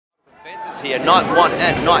Defenses here, night 1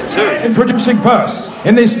 and night 2. Introducing first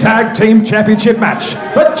in this tag team championship match,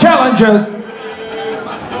 the challengers.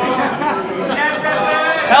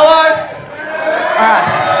 Hello.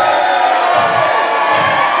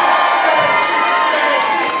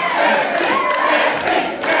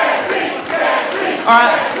 All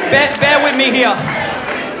right, bear with me here.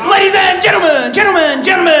 Ladies and gentlemen,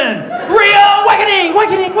 ReAwakening.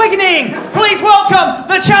 Please welcome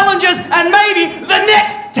the challengers and maybe the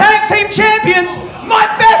next tag team champions, my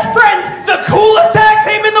best friends, the coolest tag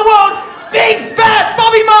team in the world, Big Bad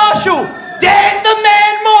Bobby Marshall, Dan the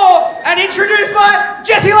Man Moore, and introduced by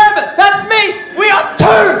Jesse Lambert. That's me. We are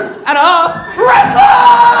 2.5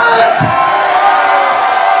 wrestlers.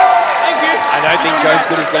 Thank you. I don't think Jones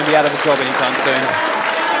Good is going to be out of a job anytime soon.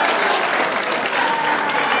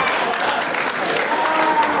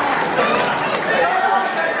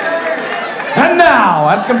 And now,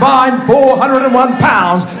 at combined 401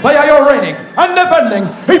 pounds, they are your reigning and defending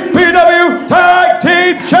EPW Tag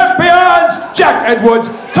Team Champions, Jack Edwards,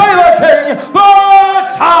 Taylor King, the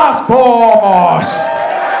Taskforce.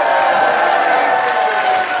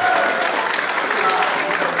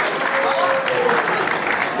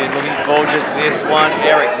 Been looking forward to this one.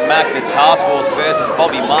 Eric Mack, the Taskforce versus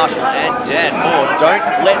Bobby Marshall and Dan Moore. Don't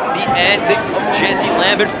let the antics of Jesse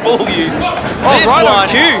Lambert fool you. This right one on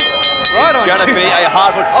cue. Right on going to be a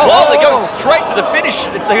hard one. Well, they're going straight to the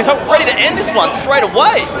finish. They're ready to end this one straight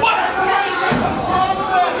away.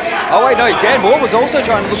 Oh wait, no, Dan Moore was also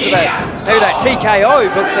trying to look for that, maybe that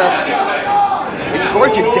TKO, but it's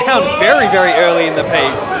broken down very, very early in the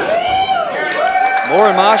piece.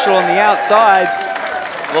 Moore and Marshall on the outside.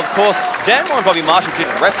 Well, of course, Dan Moore and Bobby Marshall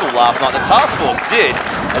didn't wrestle last night. The Taskforce did,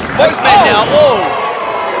 as both men now,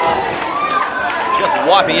 just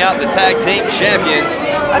wiping out the tag team champions.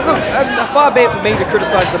 And look, far be it for me to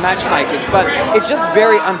criticise the matchmakers, but it's just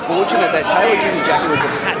very unfortunate that Taylor King and Jack Edwards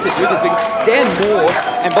have had to do this because Dan Moore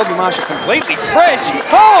and Bobby Marshall completely fresh.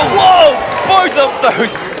 Oh, whoa! Both of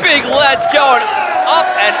those big lads going up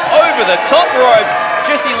and over the top rope.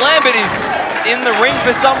 Jesse Lambert is in the ring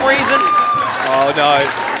for some reason. Oh no.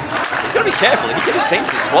 He's got to be careful. He get his team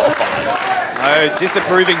disqualified. No,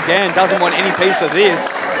 disapproving Dan doesn't want any piece of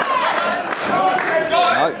this.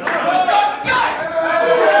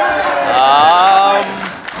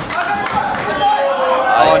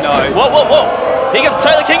 Oh no. Whoa. Here comes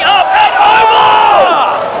Taylor King up and over!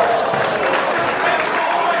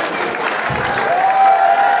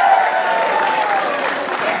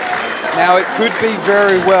 Now it could be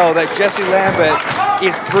very well that Jesse Lambert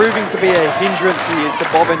is proving to be a hindrance here to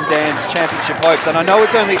Bob and Dan's championship hopes. And I know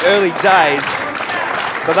it's only early days,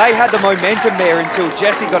 but they had the momentum there until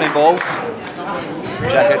Jesse got involved.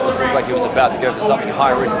 Jack Edwards looked like he was about to go for something high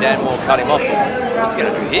risk. Dan Moore cut him off. What's he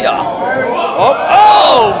going to do here?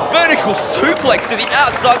 Oh, vertical suplex to the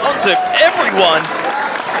outside onto everyone.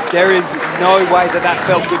 There is no way that that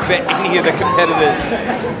felt good for any of the competitors.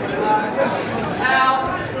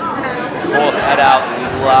 Of course, at our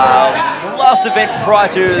last event prior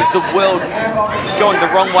to the world going the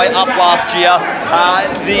wrong way up last year,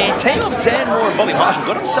 the team of Dan Moore and Bobby Marshall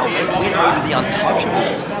got themselves a win over the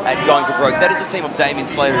Untouchables at Going for Broke. That is a team of Damien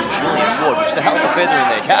Slater and Julian Ward, which is a hell of a feather in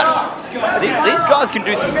their cap. These guys can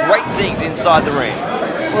do some great things inside the ring.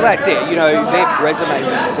 Well, that's it. You know, their resumes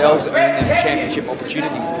themselves earn them championship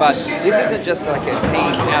opportunities, but this isn't just like a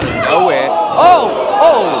team out of nowhere.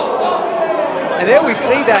 And there we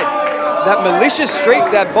see that malicious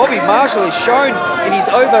streak that Bobby Marshall has shown in his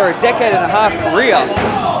over a decade-and-a-half career.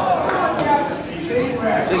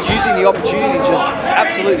 Just using the opportunity to just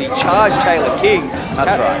absolutely charge Taylor King.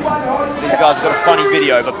 That's right. These guys have got a funny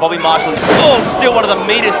video, but Bobby Marshall is still one of the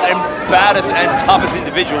meanest and baddest and toughest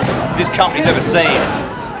individuals this company's ever seen.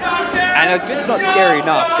 And if it's not scary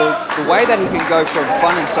enough, the way that he can go from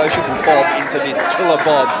fun and sociable Bob into this killer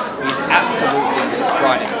Bob is absolutely just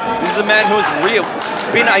frightening. This is a man who has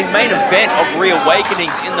been a main event of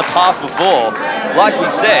ReAwakenings in the past before. Like we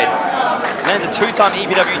said, man's a 2-time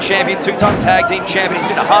EPW champion, 2-time tag team champion. He's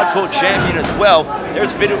been a hardcore champion as well.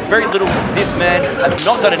 There's very little this man has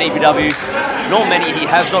not done in EPW, nor many he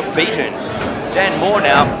has not beaten. Dan Moore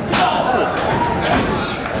now.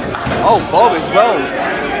 Oh, Bob as well.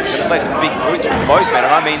 I'm going to say some big boots from both men,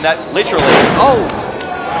 and I mean that literally.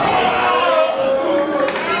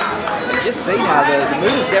 You just see now the mood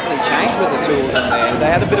has definitely changed with the two of them there. They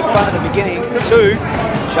had a bit of fun at the beginning,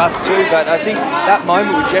 just two, but I think that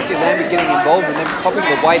moment with Jesse Lambert getting involved and then copping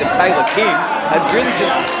the weight of Taylor King has really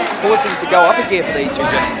just caused things to go up a gear for these two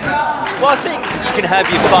gentlemen. Well, I think you can have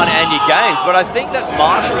your fun and your games, but I think that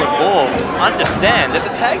Marshall and Moore understand that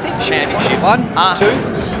the tag team championships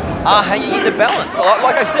are hanging in the balance.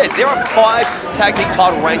 Like I said, there are 5 tag team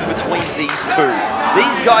title reigns between these two.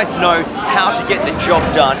 These guys know how to get the job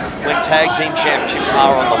done when tag team championships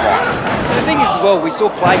are on the line. And the thing is as well, we saw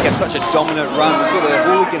Plague have such a dominant run. We saw the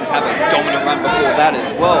Hooligans have a dominant run before that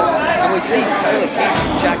as well. And we see Taylor King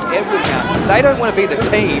and Jack Edwards now. They don't want to be the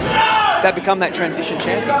team that become that transition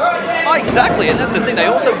champion. Oh, exactly, and that's the thing. They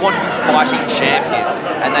also want to be fighting champions,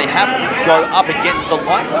 and they have to go up against the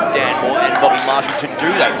likes of Dan Moore and Bobby Marshall to do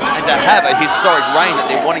that, and to have a historic reign that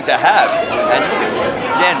they're wanting to have. And look at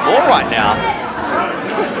Dan Moore right now.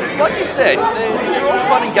 Like you said, they're all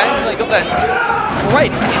fun and games, and they got that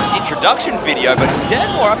great introduction video, but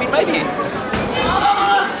Dan Moore, I mean, maybe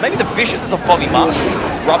the viciousness of Bobby Marshall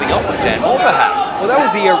rubbing off on Dan Moore, perhaps. Well, that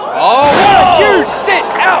was the... Oh, what a huge sit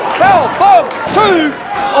out, power bomb, 2.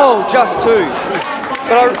 Oh, just 2.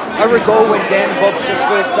 But I recall when Dan and Bob's just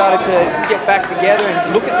first started to get back together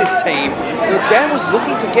and look at this team, Dan was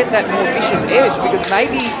looking to get that more vicious edge because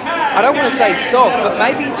maybe, I don't want to say soft, but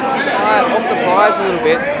maybe he took his eye off the prize a little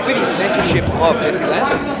bit with his mentorship of Jesse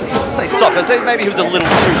Lambert. I'd say soft. I'd say maybe he was a little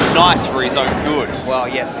too nice for his own good.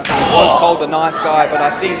 Well, yes, he was called the nice guy, but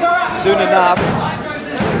I think soon enough,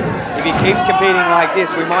 if he keeps competing like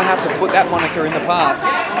this, we might have to put that moniker in the past.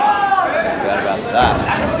 No doubt about that.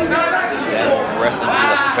 Dan wrestling with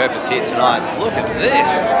a purpose here tonight. Look at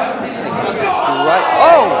this. Great.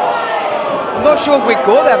 Oh! I'm not sure if we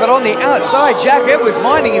caught that, but on the outside, Jack Edwards,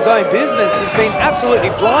 minding his own business, has been absolutely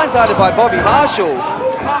blindsided by Bobby Marshall.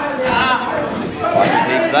 Like you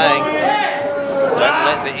keep saying, don't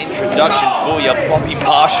let the introduction fool you. Bobby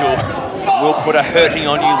Marshall will put a hurting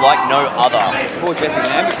on you like no other. Poor Jesse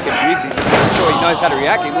Lambert's confused. He's not sure he knows how to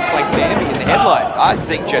react. He looks like Bambi in the headlights. I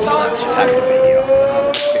think Jesse Lambert's just happy to be here.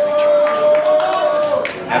 That's very true.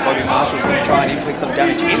 Now Bobby Marshall's going to try and inflict some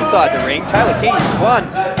damage inside the ring. Taylor King is 1,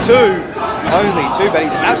 2, only 2, but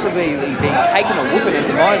he's absolutely being taken a whooping at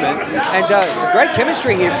the moment. And great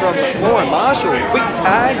chemistry here from Moore and Marshall. Quick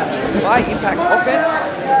tags, high impact offense.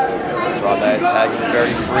 That's right, they're tagging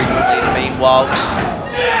very frequently. Meanwhile,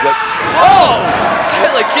 oh!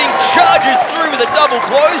 Taylor King charges through with a double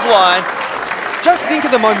clothesline. Just think of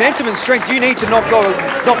the momentum and strength you need to knock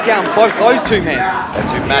down both those 2 men. They're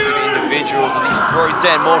 2 massive individuals as he throws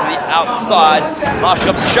Dan Moore to the outside. Marshall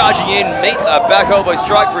comes charging in, meets a back elbow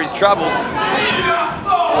strike for his troubles.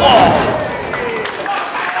 Oh!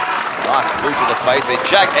 Nice boot to the face there.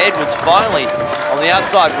 Jack Edwards finally on the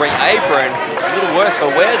outside ring apron. A little worse for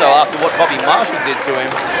wear though after what Bobby Marshall did to him.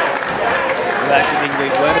 That's the thing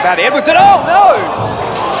we've learned about Edwards. And oh no!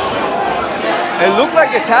 It looked like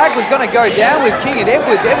the tag was going to go down with King and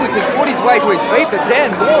Edwards. Edwards had fought his way to his feet, but Dan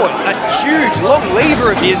Moore, that huge long lever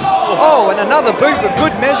of his. Oh, and another boot for good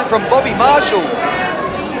measure from Bobby Marshall.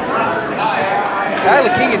 Taylor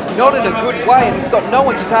King is not in a good way, and he's got no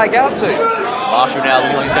one to tag out to. Marshall now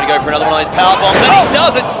looking like he's going to go for another one of those power bombs, and he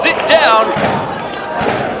doesn't sit down.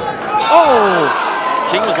 Oh!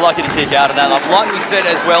 King was lucky to kick out of that. Like we said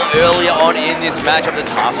as well earlier on in this matchup, the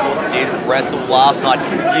Taskforce did wrestle last night.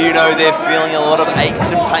 You know they're feeling a lot of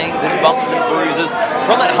aches and pains and bumps and bruises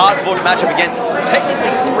from that hard-fought matchup against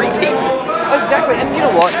technically 3 people. Oh, exactly, and you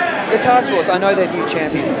know what? The Taskforce, I know they're new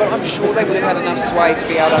champions, but I'm sure they would have had enough sway to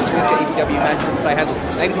be able to talk to EPW management and say, hey, look,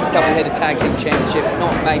 maybe this double-headed tag team championship,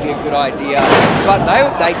 not maybe a good idea. But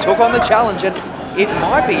they took on the challenge, and it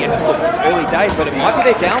might be, look, it's early days, but it might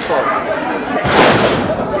be their downfall.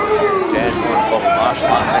 Dan Moore and Bobby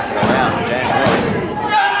Marshall aren't messing around. Dan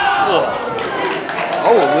Moore.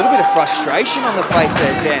 Oh, a little bit of frustration on the face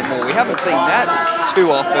there, Dan Moore. We haven't seen that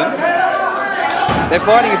too often. They're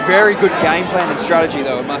fighting a very good game plan and strategy,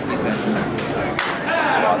 though, it must be said.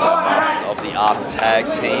 That's right, they're masters of the art of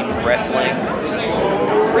tag team wrestling.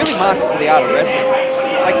 Really masters of the art of wrestling.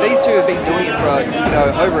 Like, these 2 have been doing it for,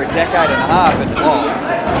 over a decade and a half, and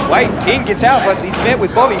wait, King gets out, but he's met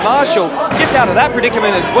with Bobby Marshall. Gets out of that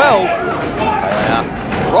predicament as well. Taylor now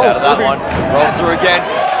rolls out of that one. Rolls through again.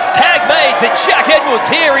 Tag made to Jack Edwards.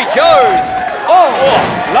 Here he goes. Oh,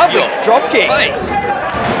 lovely drop kick. Face.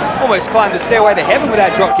 Almost climbed the stairway to heaven with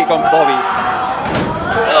that drop kick on Bobby.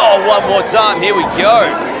 Oh, one more time. Here we go.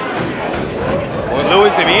 Well,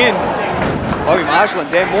 lures him in. Bobby Marshall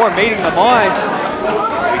and Dan Moore meeting the minds.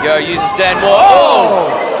 Here we go. Uses Dan Moore. Oh!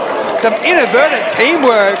 Some inadvertent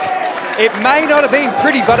teamwork. It may not have been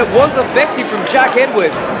pretty, but it was effective from Jack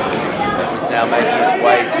Edwards. Edwards now making his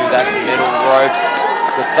way to that middle rope.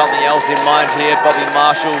 He's got something else in mind here. Bobby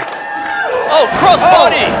Marshall. Oh,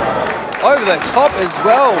 crossbody! Oh, over the top as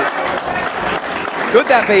well. Could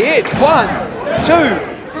that be it? 1, 2.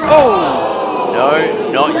 Oh!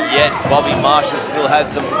 No, not yet. Bobby Marshall still has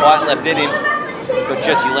some fight left in him. Got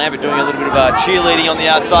Jesse Lambert doing a little bit of cheerleading on the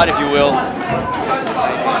outside, if you will.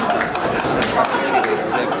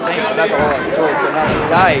 That's a whole other story for another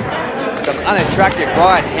day. Some unattractive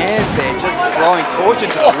right hands there, just throwing caution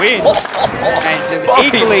to the wind. And just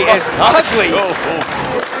equally as ugly.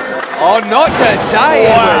 Oh, not today,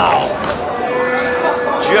 Edwards.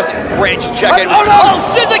 Just wrenched Jack Edwards. Oh, no!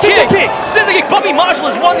 Scissor kick! Scissor kick! Bobby Marshall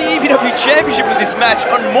has won the EPW Championship with this match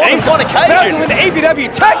on more than one occasion. About to win the EPW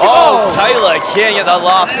Tag Team. Oh, Taylor King at the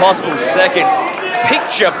last possible second.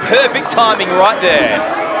 Picture perfect timing right there.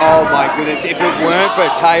 Oh my goodness, if it weren't for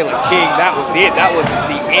Taylor King, that was it. That was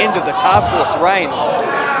the end of the Taskforce reign.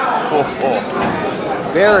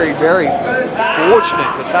 Very, very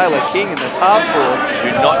fortunate for Taylor King and the Taskforce.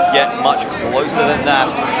 Do not get much closer than that.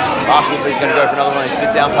 Marshall T's going to go for another one of these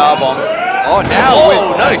sit-down power bombs. Oh, now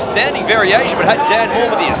no, standing variation, but had Dan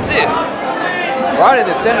Moore with the assist. Right in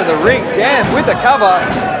the center of the ring, Dan with the cover.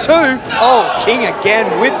 2. Oh, King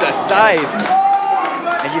again with the save.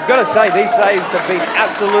 And you've got to say, these saves have been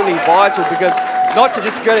absolutely vital because, not to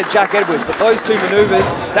discredit Jack Edwards, but those 2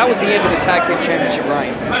 maneuvers, that was the end of the Tag Team Championship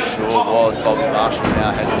reign. Sure was. Bobby Marshall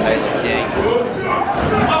now has Taylor King.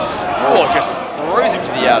 Oh, just throws him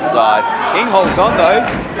to the outside. King holds on though.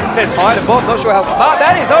 Says hi to Bob, not sure how smart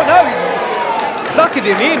that is. Oh no, he's suckered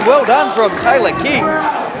him in. Well done from Taylor King.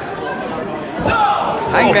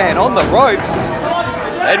 Hangman on the ropes.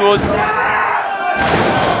 Edwards.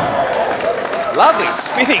 Lovely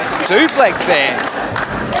spinning suplex there.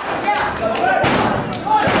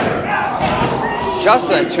 Just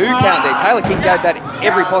a 2 count there. Taylor King gave that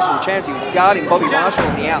every possible chance. He was guarding Bobby Marshall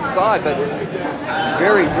on the outside, but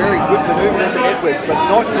very, very good maneuver from Edwards, but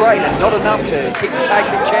not great and not enough to keep the Tag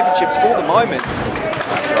Team Championships for the moment.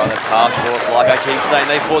 That's right, the Taskforce, like I keep saying,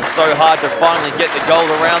 they fought so hard to finally get the gold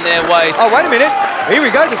around their waist. Oh, wait a minute. Here we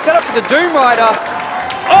go. The setup for the Doom Rider.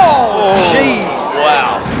 Oh, jeez.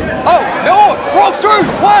 Wow. Oh, North rolls through.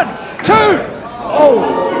 1, 2.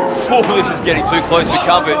 Oh. This is getting too close for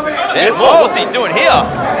comfort. Dan Moore, what's he doing here?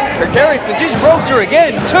 Precarious position, rolls through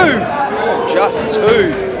again. 2. Oh, just 2.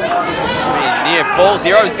 So many near falls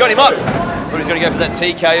here. Oh, he's got him up. Thought he was going to go for that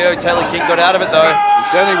TKO. Taylor King got out of it, though. He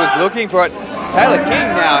certainly was looking for it. Taylor King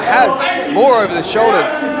now has more over the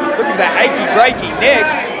shoulders. Looking for that achy, breaky neck.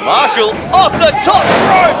 Marshall off the top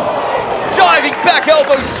rope. Diving back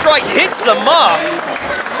elbow strike hits the mark.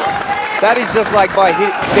 That is just like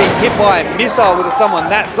being hit by a missile with someone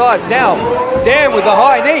that size. Now, Dan with the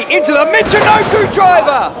high knee into the Michinoku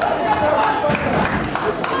driver.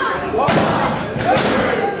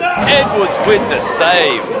 Edwards with the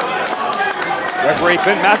save. Referee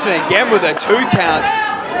Clint Masson again with a 2 count,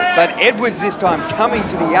 but Edwards this time coming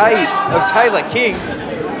to the aid of Taylor King.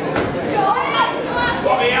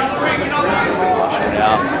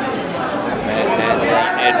 Now.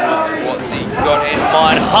 Edwards, what's he got in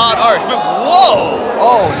mind? Hard Irish whip. Whoa!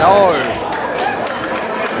 Oh no!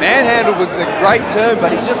 Manhandle was the great term,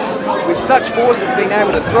 but he's just with such force has been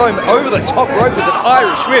able to throw him over the top rope with an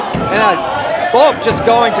Irish whip, and Bob just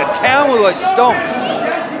going to town with those stomps.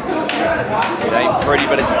 It ain't pretty,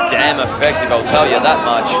 but it's damn effective. I'll tell you that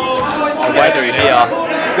much. Wait till here.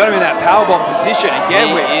 He's got him in that powerbomb position again.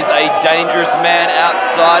 He is a dangerous man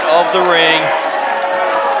outside of the ring.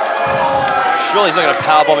 Surely he's not going to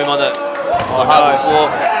powerbomb him on the hardwood floor.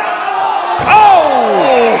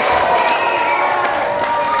 Oh!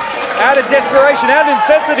 Out of desperation, out of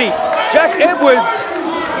necessity, Jack Edwards.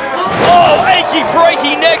 Oh, achy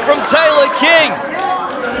breaky neck from Taylor King.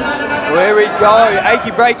 Well, here we go,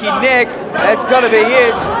 achy breaky neck. That's got to be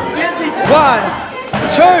it. 1,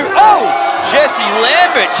 2, oh! Jesse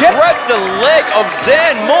Lambert grabbed the leg of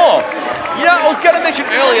Dan Moore. You know, I was going to mention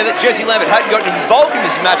earlier that Jesse Lambert hadn't gotten involved in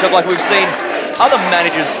this matchup like we've seen other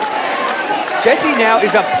managers. Jesse now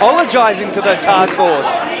is apologizing to the Taskforce.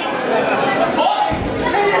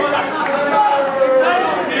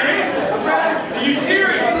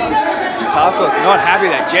 Taskforce not happy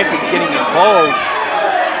that Jesse's getting involved.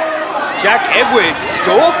 Jack Edwards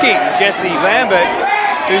stalking Jesse Lambert,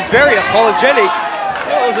 who's very apologetic.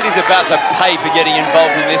 What was it he's about to pay for getting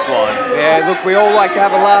involved in this one? Yeah, look, we all like to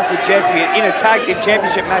have a laugh with Jesse in a tag team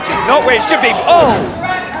championship matches, not where it should be. Oh!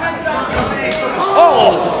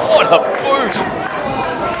 Oh! What a boot!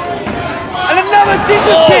 And another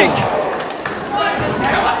scissors kick!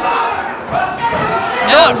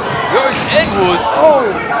 Out goes Edwards. Oh!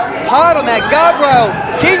 Hard on that guardrail.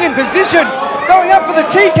 King in position, going up for the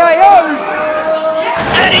TKO.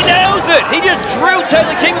 And he nails it! He just drilled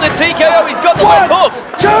Taylor King with a TKO. He's got the leg hook.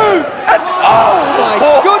 1, 2, and oh my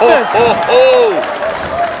goodness! Oh.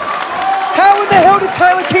 How in the hell did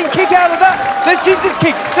Taylor King kick out of that? The scissors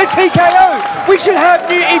kick, the TKO. We should have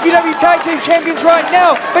new EPW Tag Team Champions right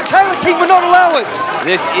now, but Taylor King will not allow it.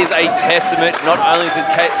 This is a testament not only to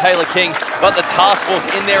Taylor King, but the task force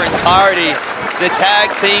in their entirety. The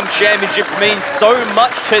Tag Team Championships mean so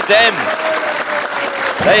much to them.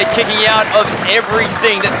 They are kicking out of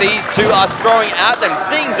everything that these two are throwing at them,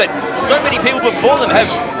 things that so many people before them have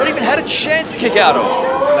not even had a chance to kick out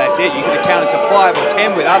of. That's it, you could have counted to 5 or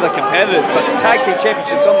 10 with other competitors, but the Tag Team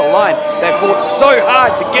Championships on the line, they fought so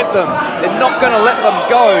hard to get them. They're not going to let them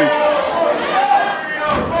go.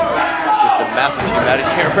 Just a massive humanity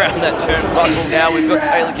around that turnbuckle now. We've got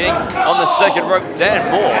Taylor King on the second rope. Dan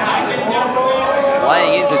Moore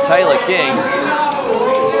laying into Taylor King.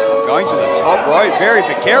 Going to the top rope, very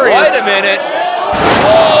precarious. Wait a minute.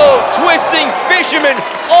 Oh, twisting fisherman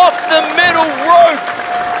off the middle rope.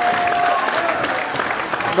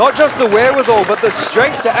 Not just the wherewithal, but the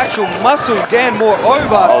strength to actual muscle Dan Moore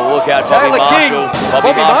over. Oh, look out, Taylor King.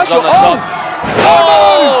 Bobby Marshall on the top.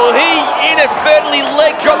 Oh, he inadvertently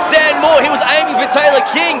leg dropped Dan Moore. He was aiming for Taylor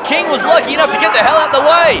King. King was lucky enough to get the hell out of the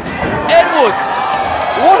way. Edwards.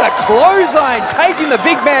 What a clothesline, taking the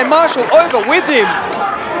big man Marshall over with him.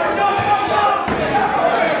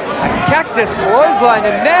 Cactus clothesline,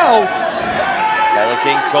 and now Taylor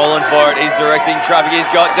King's calling for it. He's directing traffic. He's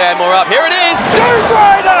got Dan Moore up. Here it is. Tomb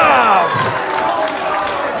Raider!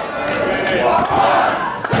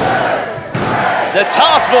 The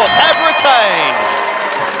task force have retained.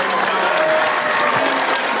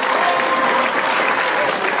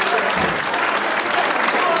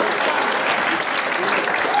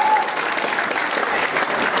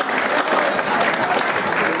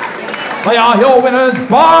 They are your winners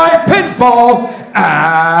by pinfall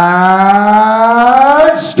and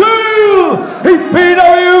still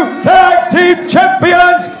EPW Tag Team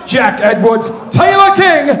Champions Jack Edwards, Taylor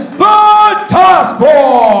King, the Task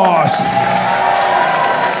Force.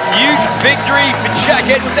 Huge victory for Jack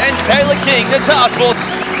Edwards and Taylor King, the Task Force,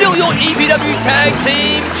 still your EPW Tag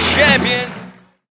Team Champions.